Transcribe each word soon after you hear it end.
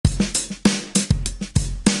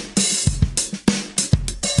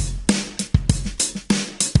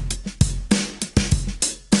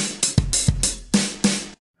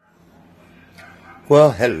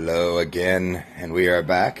Well, hello again, and we are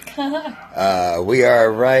back. We are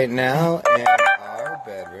right now in our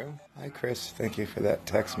bedroom. Hi, Chris. Thank you for that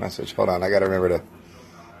text message. Hold on, I gotta remember to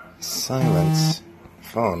silence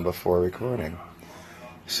phone before recording.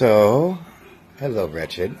 So, hello,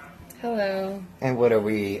 Wretched. Hello. And what are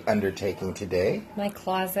we undertaking today? My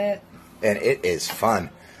closet. And it is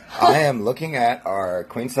fun. I am looking at our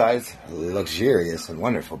queen-size, luxurious, and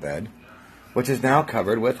wonderful bed, which is now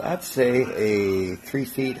covered with, I'd say, a 3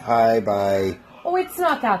 feet high by... Oh, it's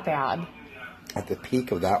not that bad. At the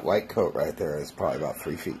peak of that white coat right there is probably about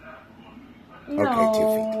 3 feet. No,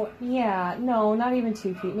 okay, 2 feet. Yeah, no, not even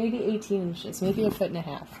 2 feet. Maybe 18 inches. Maybe a foot and a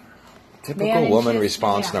half. Typical woman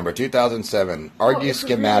response number 2007. Argue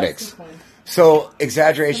schematics. Really, so,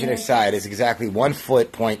 exaggeration aside, is exactly 1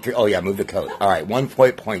 foot, 0.3... Oh, yeah, move the coat. All right, 1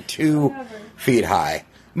 foot, 0.2 feet high.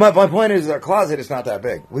 My point is, our closet is not that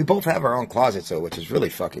big. We both have our own closet, so which is really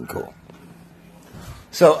fucking cool.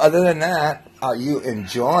 So, other than that, are you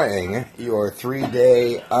enjoying your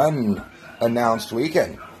 3-day unannounced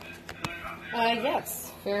weekend?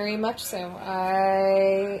 Yes, very much so.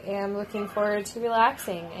 I am looking forward to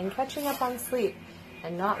relaxing and catching up on sleep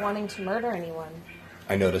and not wanting to murder anyone.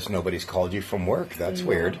 I noticed nobody's called you from work. That's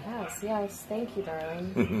weird. Yes. Thank you,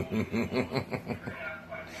 darling.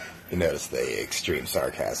 You notice the extreme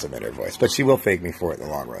sarcasm in her voice. But she will fake me for it in the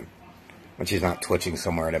long run. When she's not twitching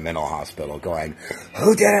somewhere in a mental hospital going,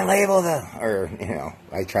 who didn't label the... Or, you know,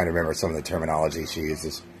 I try to remember some of the terminology she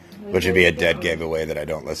uses. Which would be a dead giveaway that I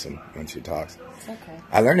don't listen when she talks. It's okay.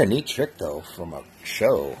 I learned a neat trick, though, from a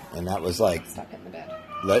show. And that was like... Stuck in the bed.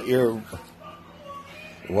 Let your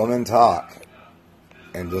woman talk.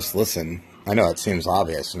 And just listen. I know it seems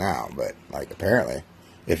obvious now, but, like, apparently...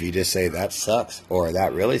 If you just say, that sucks, or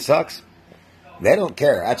that really sucks, they don't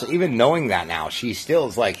care. Actually, even knowing that now, she still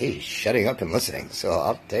is like, hey, shutting up and listening, so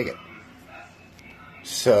I'll take it.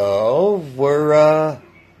 So, we're,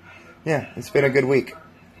 it's been a good week.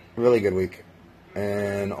 Really good week.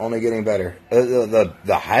 And only getting better.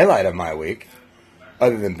 The highlight of my week,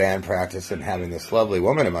 other than band practice and having this lovely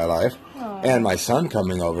woman in my life, and my son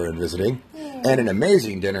coming over and visiting, and an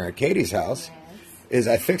amazing dinner at Katie's house, is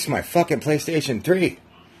I fixed my fucking PlayStation 3.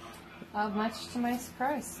 Much to my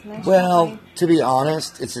surprise. To be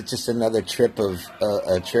honest, it's just another trick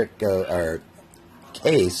or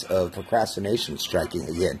case of procrastination striking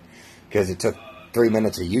again. Because it took 3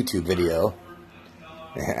 minutes of YouTube video.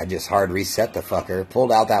 I just hard reset the fucker.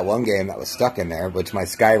 Pulled out that one game that was stuck in there, which my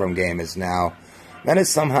Skyrim game is now. That is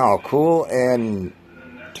somehow cool and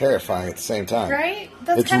terrifying at the same time. Right?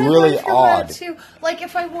 That's it's kind of really odd. Too. Like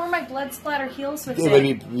if I wore my blood splatter heels with it,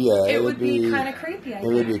 it would be kind of creepy. It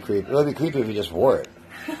would be creepy. It would be creepy if you just wore it.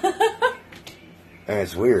 And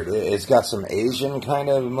it's weird. It's got some Asian kind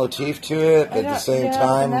of motif to it, but at the same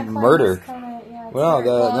time, murder. The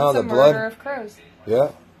blood. Murder of crows.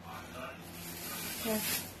 Yeah.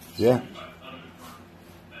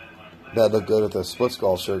 That looked good with the split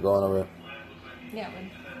skull shirt going over it. Yeah.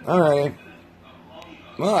 All right.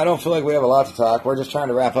 Well, I don't feel like we have a lot to talk. We're just trying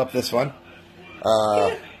to wrap up this one.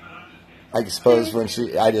 I suppose when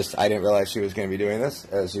I didn't realize she was going to be doing this,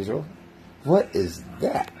 as usual. What is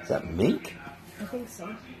that? Is that mink? I think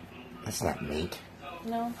so. That's not mink.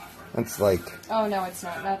 No. That's like... Oh, no, it's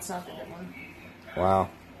not. That's not the good one. Wow.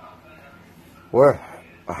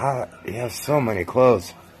 You have so many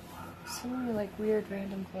clothes. So many, like, weird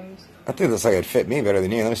random clothes. I think this would fit me better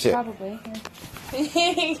than you. Let me see it. Probably,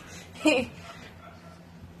 yeah.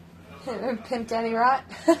 Pimp Daddy Rot.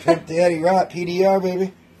 Pimp Daddy Rot, PDR,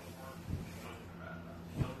 baby.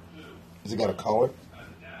 Has it got a collar?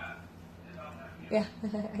 Yeah.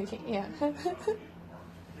 Yeah.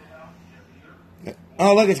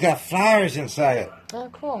 Oh, look, it's got flowers inside it. Oh,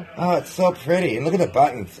 cool. Oh, it's so pretty. And look at the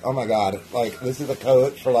buttons. Oh, my God. Like, this is a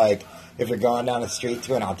coat for, like, if you're going down the street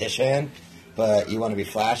to an audition, but you want to be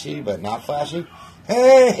flashy, but not flashy.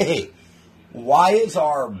 Hey! Why is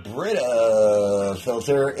our Brita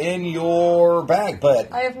filter in your bag?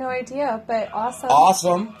 But I have no idea, but awesome.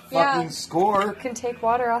 Awesome. Fucking score. You can take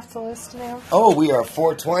water off the list now. Oh, we are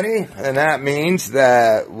 420, and that means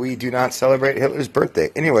that we do not celebrate Hitler's birthday.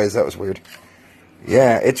 Anyways, that was weird.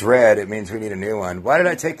 Yeah, it's red. It means we need a new one. Why did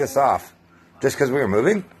I take this off? Just because we were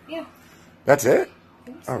moving? Yeah. That's it?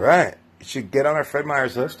 All right. It should get on our Fred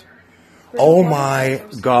Meyer's list. Oh, my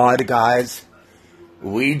God, guys.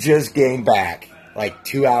 We just gained back like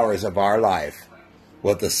 2 hours of our life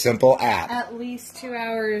with a simple app. At least 2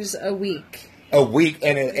 hours a week. a week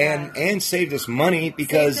and saved us money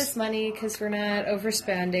because saved us money because we're not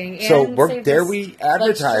overspending. So and we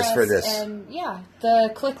advertise for this. And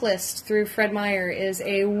the click list through Fred Meyer is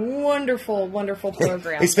a wonderful, wonderful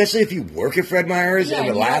program. Especially if you work at Fred Meyer's and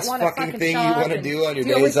the last fucking thing you want to do on your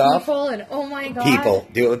days off. People and oh my god,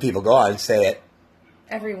 do it with people. Go on, say it.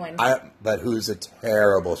 Everyone. But who's a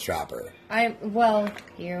terrible shopper?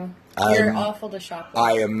 You're awful to shop with.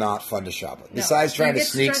 I am not fun to shop with. Besides trying to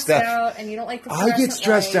sneak stuff. Out and you don't like the I get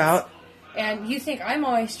stressed out. And you think I'm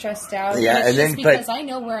always stressed out. Yeah, and then because I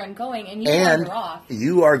know where I'm going and you wander off.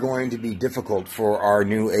 You are going to be difficult for our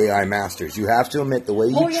new AI masters. You have to admit the way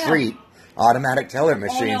you treat automatic teller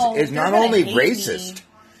machines is not only racist,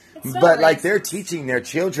 but like they're teaching their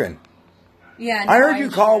children. Yeah, I heard you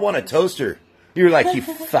call one a toaster. You're like, you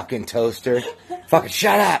fucking toaster. Fucking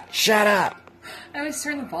shut up. I always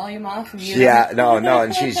turn the volume off. And no,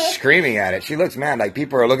 and she's screaming at it. She looks mad. Like,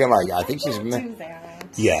 people are looking like, I think she's mad. Do that.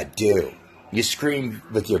 Yeah, do. You scream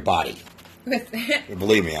with your body.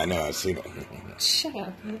 Believe me, I know. I've seen it. Shut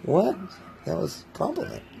up. What? That was a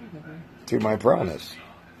compliment to my proness.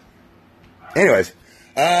 Anyways,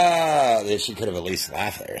 she could have at least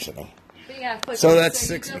laughed there. So that's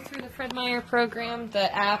 6. You go through the Fred Meyer program,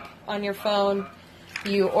 the app on your phone.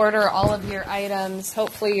 You order all of your items.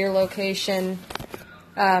 Hopefully your location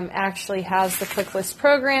actually has the click list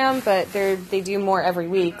program, but they do more every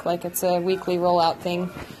week. Like it's a weekly rollout thing.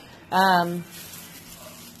 And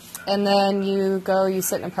then you go, you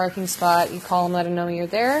sit in a parking spot, you call them, let them know you're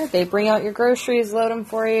there. They bring out your groceries, load them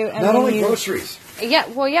for you. And not only groceries. Yeah,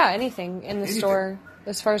 anything in the store,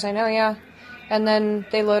 as far as I know, yeah. And then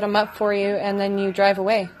they load them up for you, and then you drive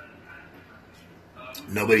away.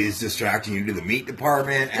 Nobody's distracting you to the meat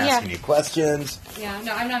department, asking you questions. Yeah,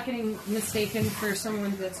 no, I'm not getting mistaken for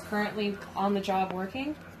someone that's currently on the job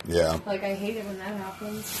working. Yeah. Like, I hate it when that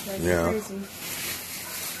happens. Like, crazy.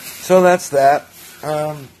 So that's that.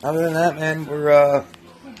 Other than that, man,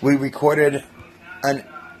 we recorded an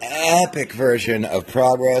epic version of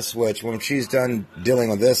Progress, which when she's done dealing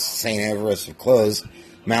with this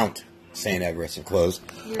Mount St. Everest of clothes,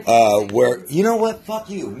 where, you know what? Fuck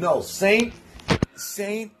you. No, Saint,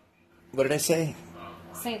 what did I say?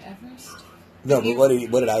 St. Everest? No, but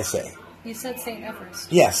what did I say? You said St.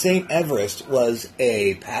 Everest. Yeah, St. Everest was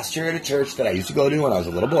a pastor at a church that I used to go to when I was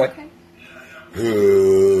a little boy. Okay.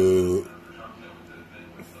 Who...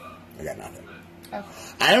 I got nothing. Okay.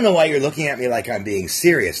 I don't know why you're looking at me like I'm being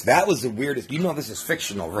serious. That was the weirdest... You know this is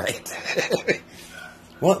fictional, right?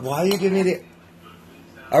 What? Why are you giving me the...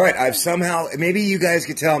 All right, I've somehow... Maybe you guys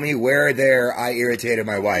could tell me where I irritated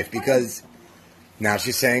my wife, because now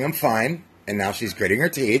she's saying I'm fine, and now she's gritting her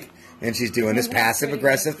teeth, and she's doing this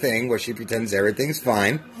passive-aggressive thing where she pretends everything's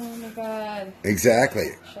fine. Oh, my God.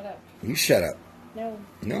 Exactly. Shut up. You shut up. No.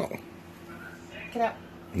 Get out.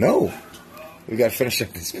 No. We got to finish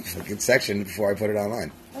up this fucking section before I put it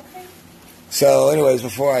online. Okay. So, anyways,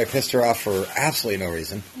 before I pissed her off for absolutely no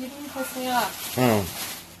reason. You didn't piss me off. Oh.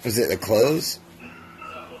 Was it the clothes?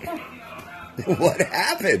 What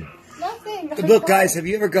happened? Nothing. Look, guys, have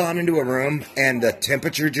you ever gone into a room and the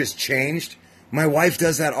temperature just changed? My wife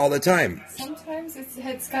does that all the time. Sometimes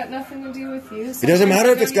it's got nothing to do with you. It doesn't matter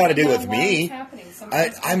if it's got to do with me.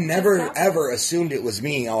 I've never, ever assumed it was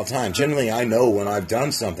me all the time. Generally, I know when I've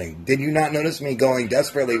done something. Did you not notice me going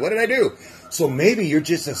desperately, what did I do? So maybe you're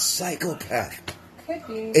just a psychopath. Could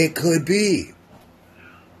be. It could be.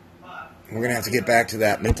 We're going to have to get back to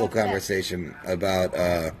that mental conversation about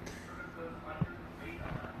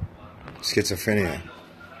schizophrenia.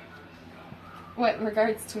 What, in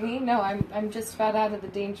regards to me? No, I'm just about out of the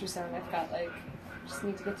danger zone. I've got, just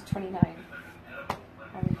need to get to 29.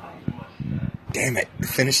 I'll be fine. Damn it. The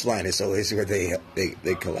finish line is always where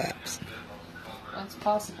they collapse. That's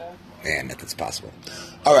possible. Man, that's possible.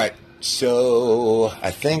 All right. So,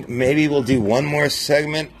 I think maybe we'll do one more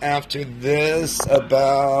segment after this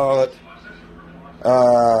about...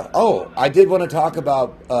 I did want to talk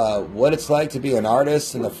about what it's like to be an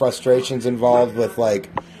artist and the frustrations involved with,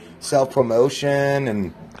 self-promotion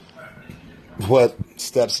and what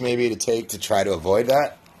steps maybe to take to try to avoid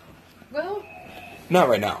that. Well... Not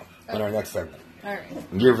right now. Okay. In our next segment. All right.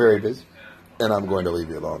 You're very busy, and I'm going to leave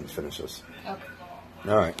you alone to finish this. Okay.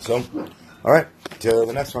 All right. So, all right. Till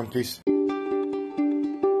the next one. Peace.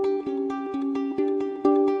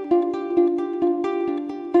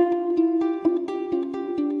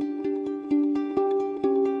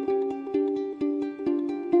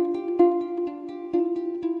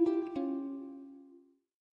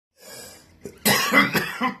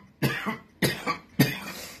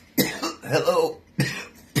 Hello.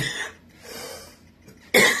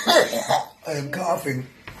 I am coughing.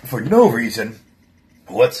 for no reason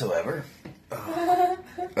whatsoever.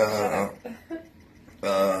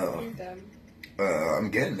 I'm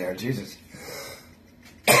getting there, Jesus.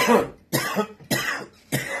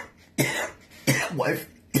 Wife.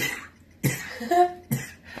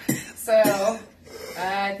 So,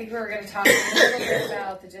 I think we were going to talk a little bit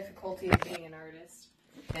about the difficulty of being an artist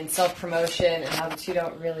and self-promotion and how the two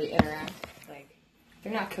don't really interact. Like,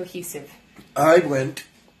 they're not cohesive. I went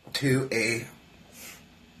to a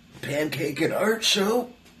pancake and art show.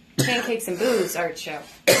 Pancakes and Booze art show.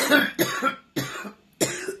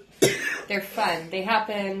 They're fun. They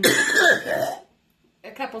happen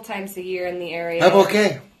a couple times a year in the area. I'm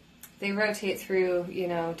okay. They rotate through,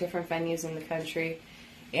 different venues in the country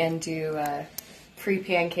and do free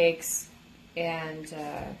pancakes and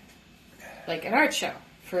like an art show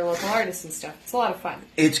for local artists and stuff. It's a lot of fun.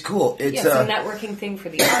 It's cool. It's a networking thing for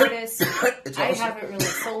the artists. I haven't really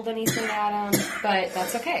sold anything at them, but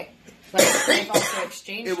that's okay. Like, they've also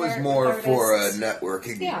exchanged. It was more for a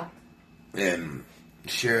networking. Yeah. And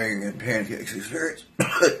sharing and pancakes experience.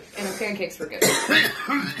 And the pancakes were good.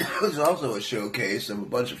 It was also a showcase of a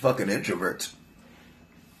bunch of fucking introverts.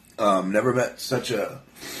 Never met such a...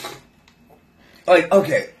 Like,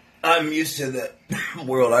 okay, I'm used to the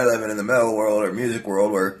world I live in the metal world or music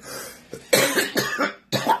world, where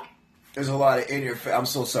there's a lot of in-your-face... I'm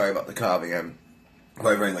so sorry about the coughing. I'm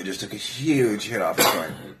quite frankly just took a huge hit off the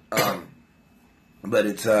phone. But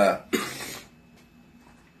it's,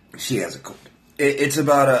 she has a cold. It's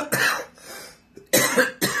about a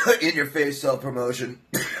in-your-face self-promotion.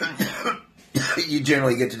 You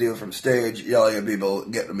generally get to do it from stage, yelling at people,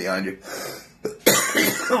 getting them behind you.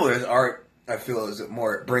 Whereas art, I feel, is it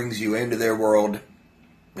brings you into their world,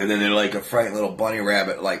 and then they're like a frightened little bunny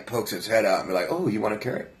rabbit, like, pokes its head out and be like, oh, you want a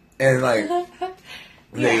carrot? And, like,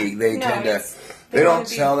 they tend to... They don't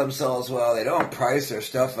sell themselves well. They don't price their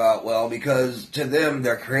stuff out well, because to them,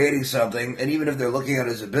 they're creating something, and even if they're looking at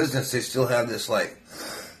it as a business, they still have this, like...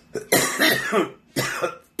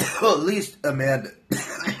 Well, at least Amanda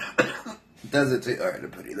doesn't say... Alright,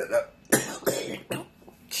 I'm putting that up.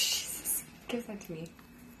 Jesus. Give that to me.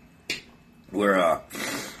 Where,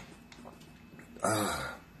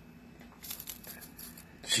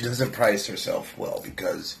 she doesn't price herself well,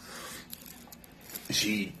 because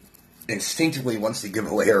she instinctively wants to give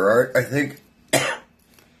away her art, I think.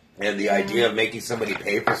 And the idea of making somebody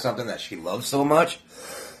pay for something that she loves so much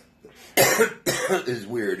is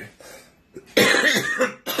weird.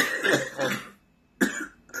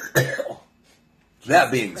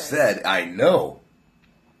 That being said, I know.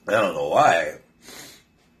 I don't know why.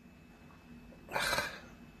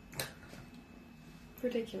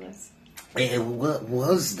 Ridiculous. And what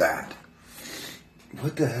was that?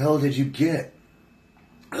 What the hell did you get?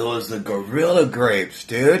 It was the gorilla grapes,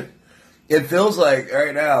 dude. It feels like,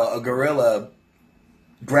 right now, a gorilla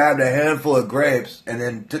grabbed a handful of grapes and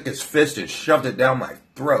then took his fist and shoved it down my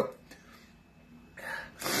throat.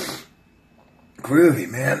 Groovy,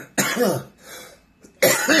 man.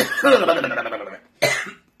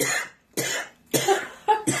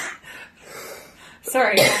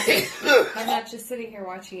 Sorry, I'm not just sitting here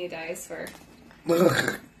watching you die, I swear.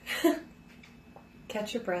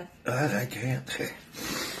 Catch your breath. I can't.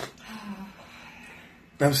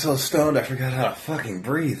 I'm so stoned I forgot how to fucking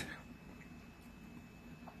breathe.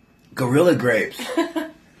 Gorilla grapes.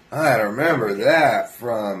 I remember that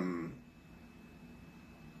from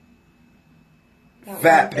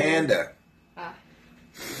Fat Panda. Ah.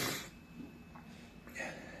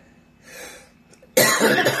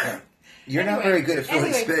 You're not very good at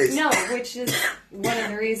filling space. No, which is one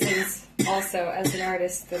of the reasons also as an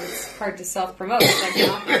artist that it's hard to self-promote. I'm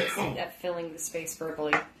not good at filling the space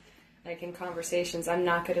verbally. Like in conversations, I'm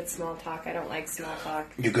not good at small talk. I don't like small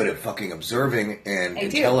talk. You're good at fucking observing and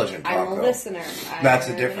intelligent talk. I'm a listener. That's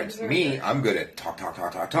the difference. Me, I'm good at talk.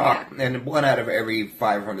 Yeah. And 1 out of every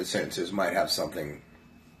 500 sentences might have something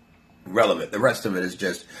relevant. The rest of it is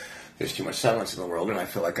just, there's too much silence in the world, and I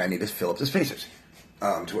feel like I need to fill up the spaces.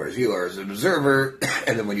 Whereas you are as an observer,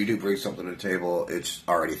 and then when you do bring something to the table, it's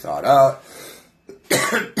already thought out.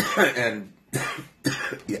 And,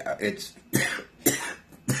 yeah, it's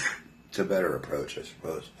a better approach, I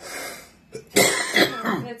suppose.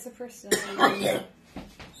 It's a personality.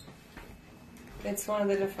 It's one of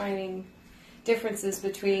the defining differences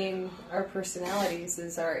between our personalities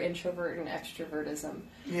is our introvert and extrovertism.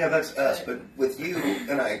 Yeah, that's us. But with you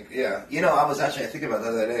and I, yeah. You know, I was actually thinking about the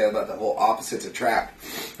other day about the whole opposites attract.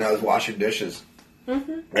 And I was washing dishes.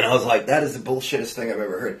 Mm-hmm. And I was like, that is the bullshittest thing I've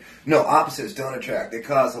ever heard. No, opposites don't attract. They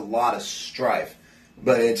cause a lot of strife.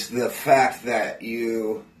 But it's the fact that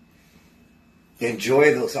you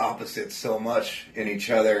enjoy those opposites so much in each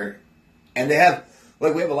other, and they have we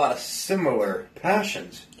have a lot of similar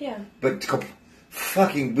passions. Yeah. But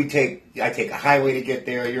I take a highway to get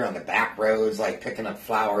there. You're on the back roads, like picking up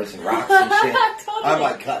flowers and rocks and shit. Totally. I'm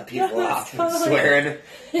like cutting people off and swearing.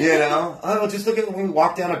 Oh, just look at when we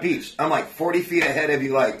walk down a beach. I'm like 40 feet ahead of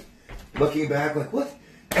you, like looking back, like what?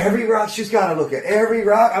 Every rock she's got to look at. Every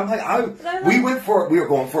rock. I'm like, we went for it. We were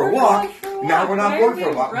going for a walk. Now we're not going for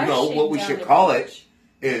a walk. No, what we should call it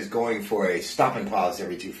is going for a stop and pause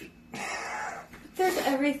every 2 feet. There's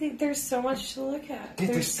everything. There's so much to look at.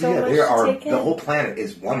 There's so much to take in. The whole planet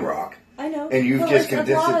is one rock. I know. And you've just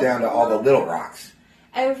condensed it down to all the little rocks.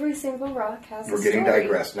 Every single rock has a story. We're getting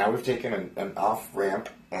digressed. Now we've taken an off-ramp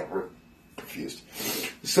and we're confused.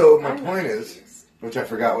 So my point is, which I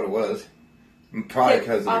forgot what it was, probably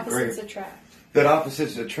because of opposites attract. That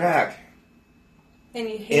opposites attract. And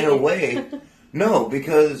you hate in a way. No,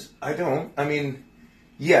 because I don't. I mean,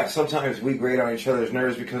 yeah, sometimes we grate on each other's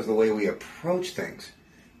nerves because of the way we approach things.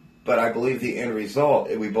 But I believe the end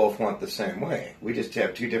result, we both want the same way. We just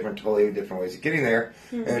have two totally different ways of getting there,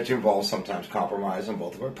 and it involves sometimes compromise on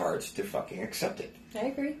both of our parts to fucking accept it. I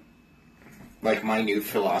agree. Like my new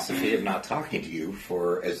philosophy of not talking to you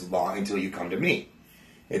for as long until you come to me.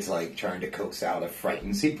 It's like trying to coax out a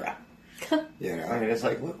frightened zebra. And it's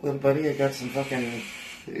like, look, little buddy, I got some fucking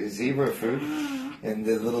zebra food. And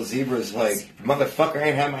the little zebra's like, motherfucker, I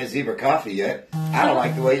ain't had my zebra coffee yet. I don't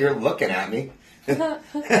like the way you're looking at me.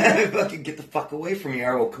 Fucking get the fuck away from me,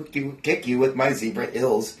 or I will kick you with my zebra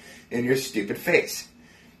hills in your stupid face.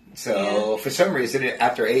 So, for some reason,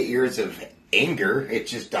 after 8 years of anger, it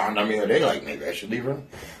just dawned on me the other day, like, maybe I should leave her.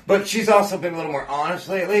 But she's also been a little more honest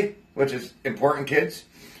lately, which is important, kids.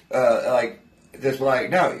 No,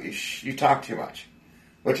 you talk too much.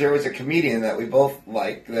 Which there was a comedian that we both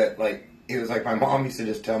liked that, like, he was like, my mom used to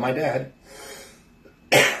just tell my dad,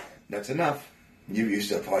 that's enough. You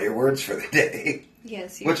used up all your words for the day.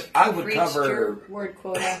 Yes, which I would cover. Your word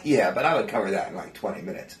quota. Yeah, but I would cover that in like 20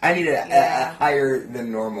 minutes. I needed a higher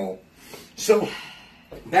than normal. So,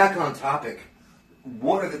 back on topic,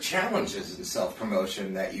 what are the challenges in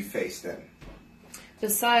self-promotion that you face then?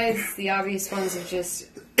 Besides the obvious ones of just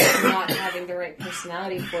not having the right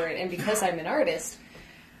personality for it, and because I'm an artist,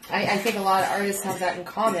 I think a lot of artists have that in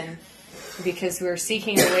common. Because we're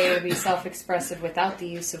seeking a way to be self-expressive without the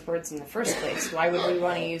use of words in the first place. Why would we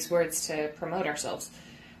want to use words to promote ourselves?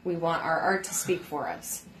 We want our art to speak for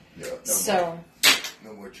us. Yeah,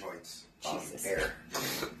 no more joints. Jesus. Air.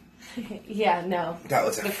 Yeah, no. That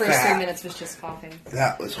was the first 3 minutes was just coughing.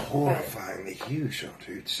 That was horrifyingly huge,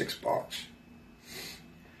 dude. $6.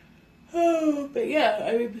 Oh, but yeah,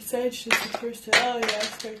 I mean, besides just the personality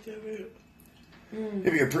aspect of it.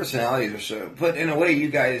 Maybe your personalities are so, but in a way, you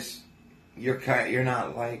guys. You're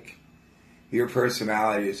not like your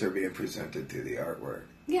personalities are being presented through the artwork.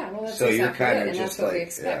 Yeah, well, that's so exactly you're kind it, of and just that's what like, we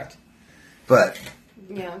expect. Yeah. But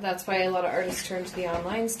that's why a lot of artists turn to the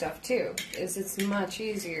online stuff too. Is it's much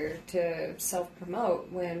easier to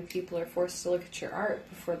self-promote when people are forced to look at your art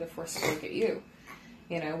before they're forced to look at you.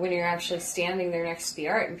 When you're actually standing there next to the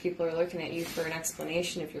art and people are looking at you for an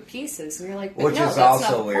explanation of your pieces, and you're like, but no, that's not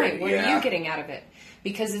the point. What are you getting out of it?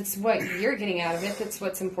 Because it's what you're getting out of it that's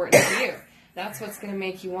what's important to you. That's what's going to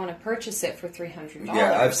make you want to purchase it for $300.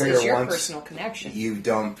 Yeah, I figure is your once personal connection. You've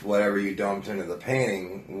dumped whatever you dumped into the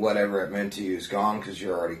painting, whatever it meant to you is gone because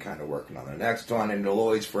you're already kind of working on the next one, and it'll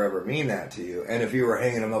always forever mean that to you. And if you were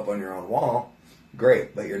hanging them up on your own wall,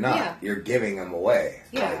 great, but you're not. Yeah. You're giving them away.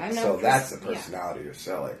 Yeah, so that's the personality you're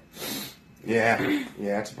selling. Yeah,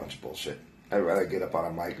 it's a bunch of bullshit. I'd rather get up on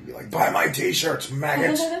a mic and be like, buy my t-shirts,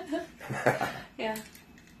 maggots! Yeah.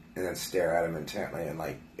 And then stare at them intently and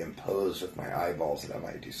like impose with my eyeballs that I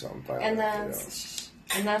might do something violent.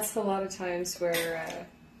 And that's a lot of times where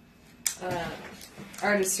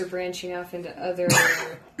artists are branching off into other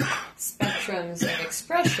spectrums of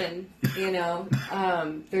expression.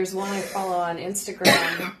 There's one I follow on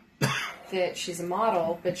Instagram that she's a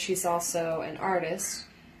model, but she's also an artist.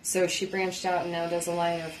 So she branched out and now does a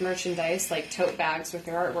line of merchandise like tote bags with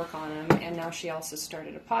her artwork on them, and now she also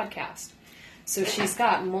started a podcast. So she's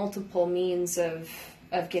got multiple means of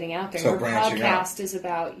getting out there. So her podcast is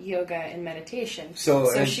about yoga and meditation. So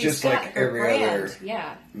it's just like every other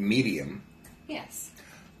medium. Yes.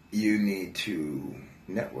 You need to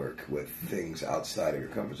network with things outside of your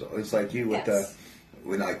comfort zone. It's like you with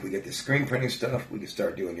we get the screen printing stuff. We can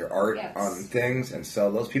start doing your art on things and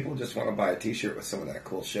sell those. People just want to buy a t-shirt with some of that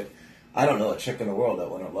cool shit. I don't know a chick in the world that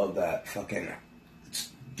wouldn't love that fucking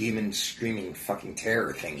demon screaming fucking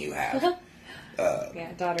terror thing you have.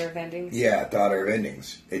 Daughter of Endings. Yeah, Daughter of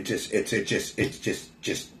Endings. It's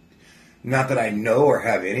just Not that I know or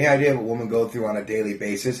have any idea what women go through on a daily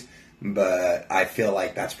basis, but I feel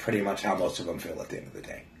like that's pretty much how most of them feel at the end of the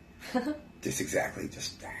day.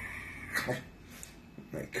 Just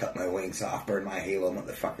I cut my wings off, burn my halo,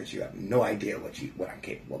 motherfuckers. You have no idea what I'm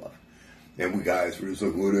capable of. And we guys were just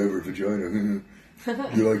like, whatever, vagina.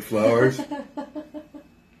 You like flowers?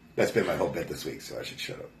 That's been my whole bit this week, so I should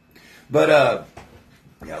shut up. But,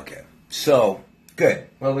 yeah, okay. So, good.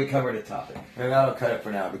 Well, we covered a topic. And I'll cut it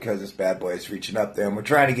for now because this bad boy is reaching up there. And we're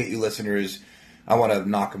trying to get you listeners. I want to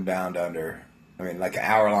knock them down to under, like an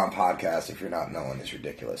hour-long podcast if you're not knowing is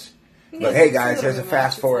ridiculous. But hey, guys, there's a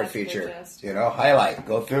fast-forward feature. Highlight.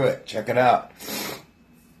 Go through it. Check it out.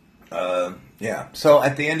 Yeah. So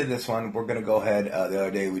at the end of this one, we're going to go ahead. The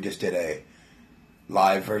other day, we just did a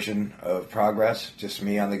live version of Progress. Just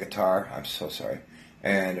me on the guitar. I'm so sorry.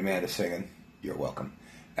 And Amanda singing. You're welcome.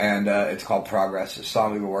 And it's called Progress. It's a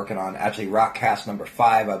song we've been working on. Actually, Rockcast number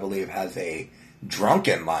 5, I believe, has a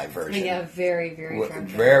drunken live version. Yeah, very, very drunken.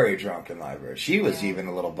 Very drunken live version. She was even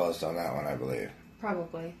a little buzzed on that one, I believe.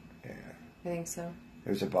 Probably. Yeah. I think so.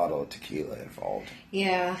 There was a bottle of tequila involved.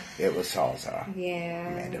 Yeah. It was salsa. Yeah.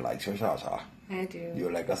 Amanda likes her salsa. I do. You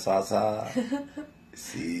like a salsa?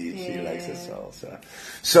 See, she likes a salsa.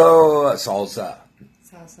 So, salsa.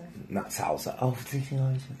 Salsa. Not salsa. Oh,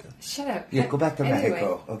 shut up. Yeah, go back to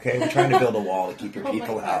Mexico, okay? We're trying to build a wall to keep your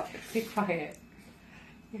people out. Be quiet.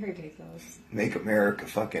 You're ridiculous. Make America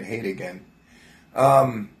fucking hate again.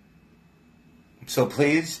 So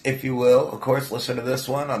please, if you will, of course, listen to this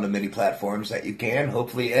one on the many platforms that you can,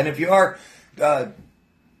 hopefully. And if you are, I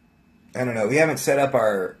don't know, we haven't set up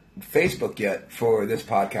our Facebook yet for this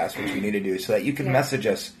podcast, which we need to do, so that you can message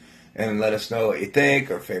us and let us know what you think,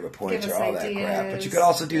 or favorite points, or all that crap. But you could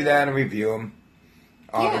also do that and review them.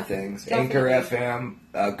 All the things. Definitely. Anchor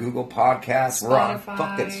FM, Google Podcasts, we're on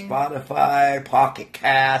fucking Spotify, Pocket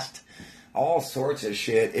Cast, all sorts of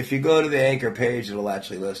shit. If you go to the Anchor page, it'll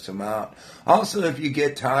actually list them out. Also, if you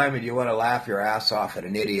get time and you want to laugh your ass off at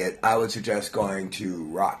an idiot, I would suggest going to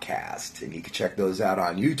Rotcast. And you can check those out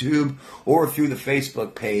on YouTube or through the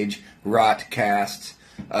Facebook page, Rotcast.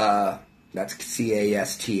 That's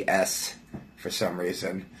CASTS for some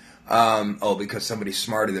reason. Because somebody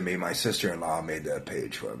smarter than me, my sister-in-law, made that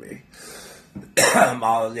page for me.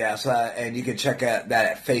 And you can check out that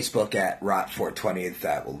at Facebook at Rot420.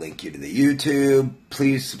 That will link you to the YouTube.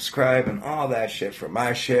 Please subscribe and all that shit for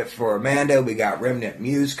my shit. For Amanda, we got Remnant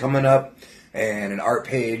Muse coming up and an art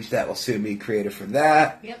page that will soon be created for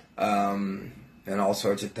that. Yep. And all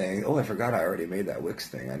sorts of things. Oh, I forgot I already made that Wix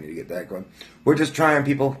thing. I need to get that going. We're just trying,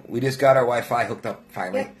 people. We just got our Wi-Fi hooked up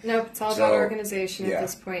finally. Yep. Nope, it's all about organization at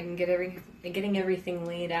this point and getting everything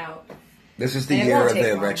laid out. This is the year of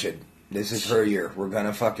the Wretched. This is her year. We're going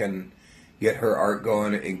to fucking get her art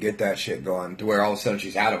going and get that shit going to where all of a sudden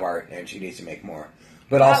she's out of art and she needs to make more.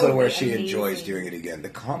 But also where she enjoys doing it again. The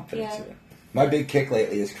confidence in it. My big kick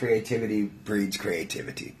lately is creativity breeds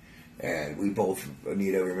creativity. And we both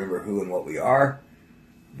need to remember who and what we are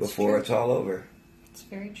before it's all over. It's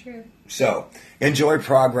very true. So, enjoy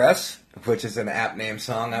Progress, which is an app name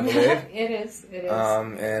song, I believe. It is.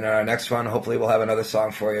 And our next one, hopefully we'll have another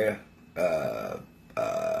song for you.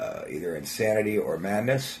 Either Insanity or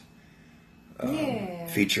Madness.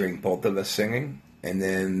 Featuring both of us singing. And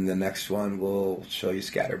then the next one will show you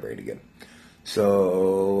Scatterbrain again.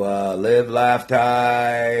 So, live, laugh,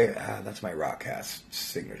 die. That's my Rockcast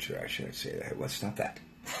signature. I shouldn't say that. Well, stop that.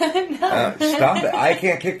 No. Stop it. I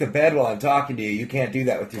can't kick the bed while I'm talking to you. You can't do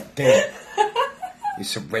that with your thing. You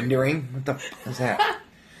surrendering? What the fuck is that?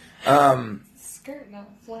 Skirt, not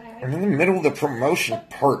flag. I'm in the middle of the promotion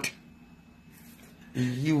part.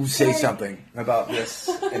 You say something about this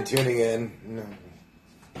and tuning in.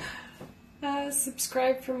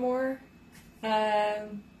 Subscribe for more.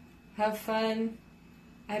 Have fun.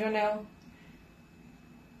 I don't know.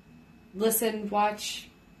 Listen, watch.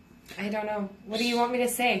 I don't know. What do you want me to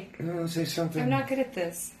say? Say something. I'm not good at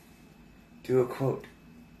this. Do a quote.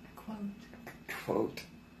 A quote. Quote.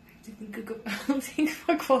 I'll think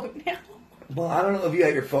of a quote now. Well, I don't know if you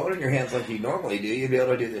had your phone in your hands like you normally do. You'd be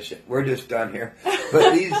able to do this shit. We're just done here.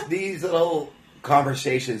 But these little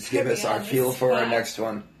conversations give us our feel for our next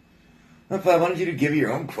one. If I wanted you to give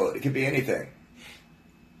your own quote, it could be anything.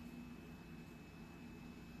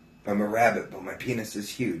 I'm a rabbit, but my penis is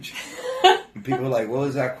huge. And people are like, what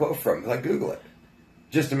was that quote from? Like, Google it.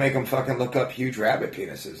 Just to make them fucking look up huge rabbit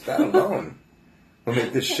penises. That alone will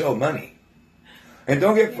make this show money. And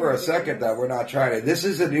don't get for a second that we're not trying to. This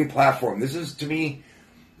is a new platform. This is, to me,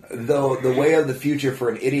 the way of the future for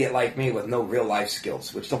an idiot like me with no real life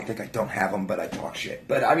skills. Which don't think I don't have them, but I talk shit.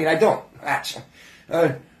 But, I mean, I don't.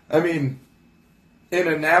 in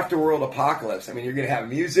an afterworld apocalypse, I mean, you're going to have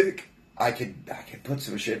music. I could put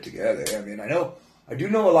some shit together. I mean, I do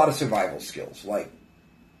know a lot of survival skills, like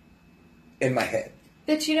in my head.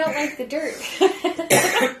 But you don't like the dirt.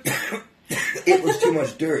 It was too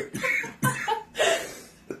much dirt.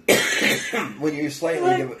 When you're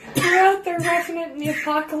slightly... You're out there roughing it in the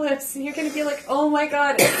apocalypse, and you're going to be like, oh my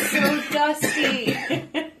god, it's so dusty.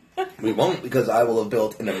 We won't, because I will have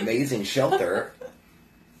built an amazing shelter.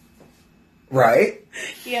 Right?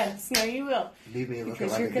 Yes, no, you will. Leave me looking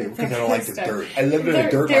Because like you're a gonna dude, because I don't like the stuff. dirt. I lived in the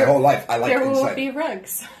dirt my whole life. I like there inside. will be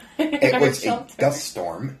rugs. It was a dust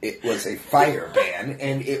storm. It was a fire ban,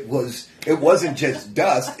 and it wasn't just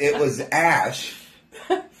dust. It was ash.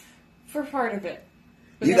 For part of it.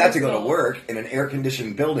 But You then got to it's go to all- work in an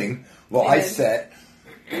air-conditioned building while I Yeah. sat.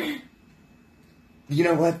 You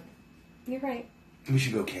know what? You're right. We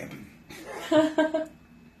should go camping. All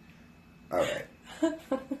right.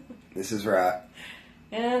 This is Rat.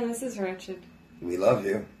 And this is Wretched. We love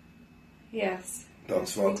you. Yes. Don't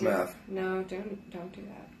Yes, smoke we do. meth. No, don't do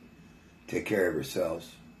that. Take care of yourselves.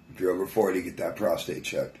 If you're over 40, get that prostate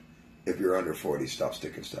checked. If you're under 40, stop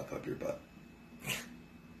sticking stuff up your butt.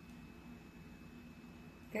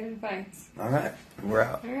 Good advice. All right. We're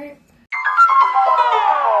out. All right.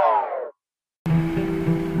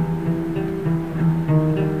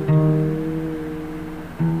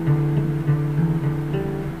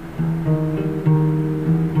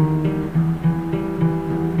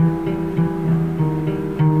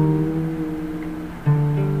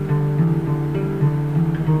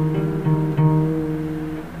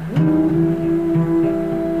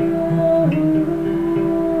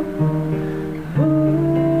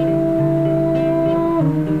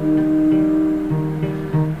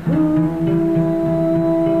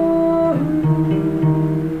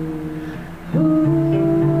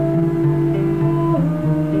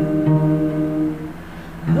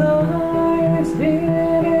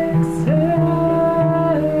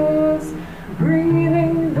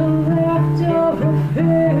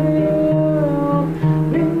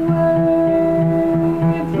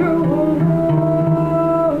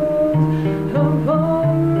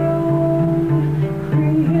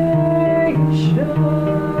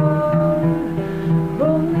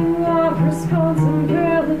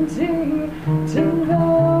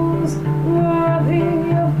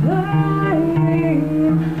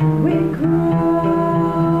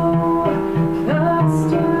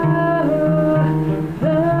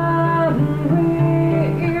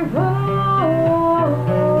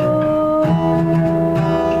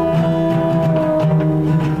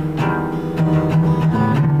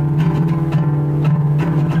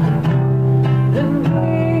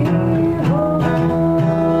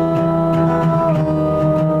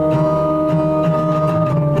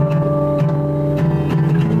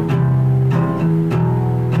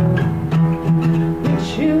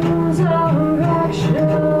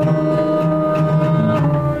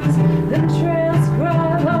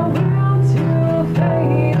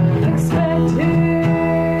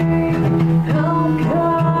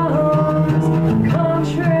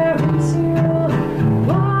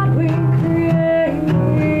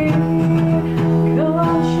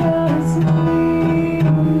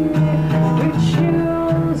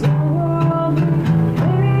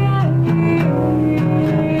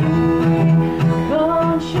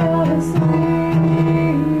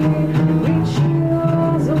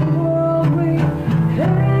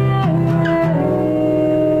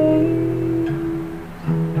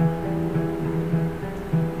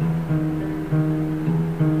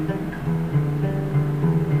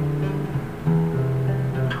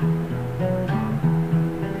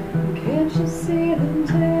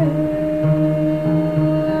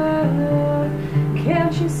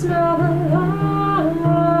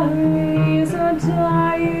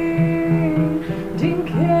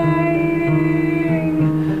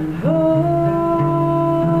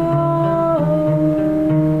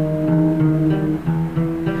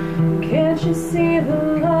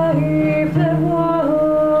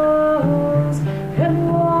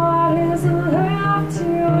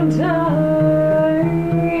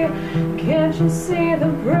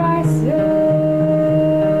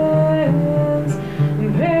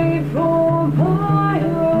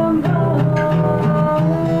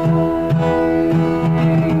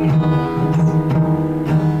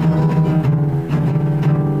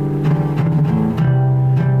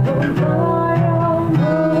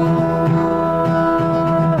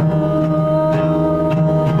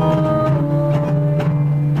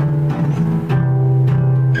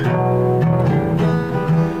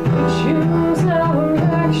 Choose our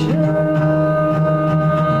action.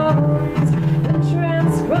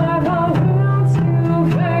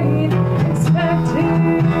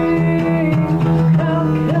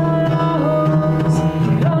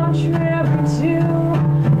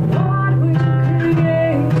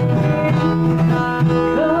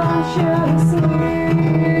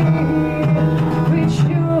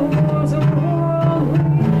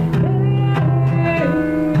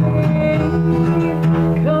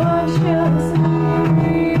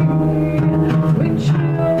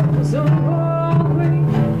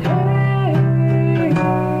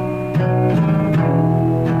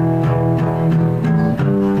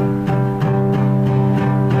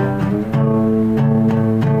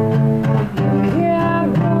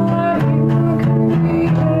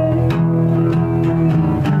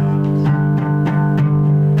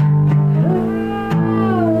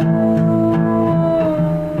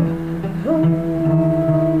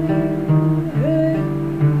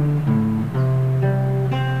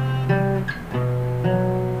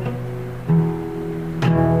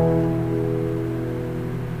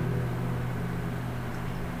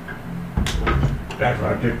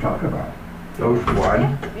 to talk about. Those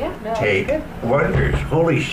one Yeah, no, take good. wonders. Holy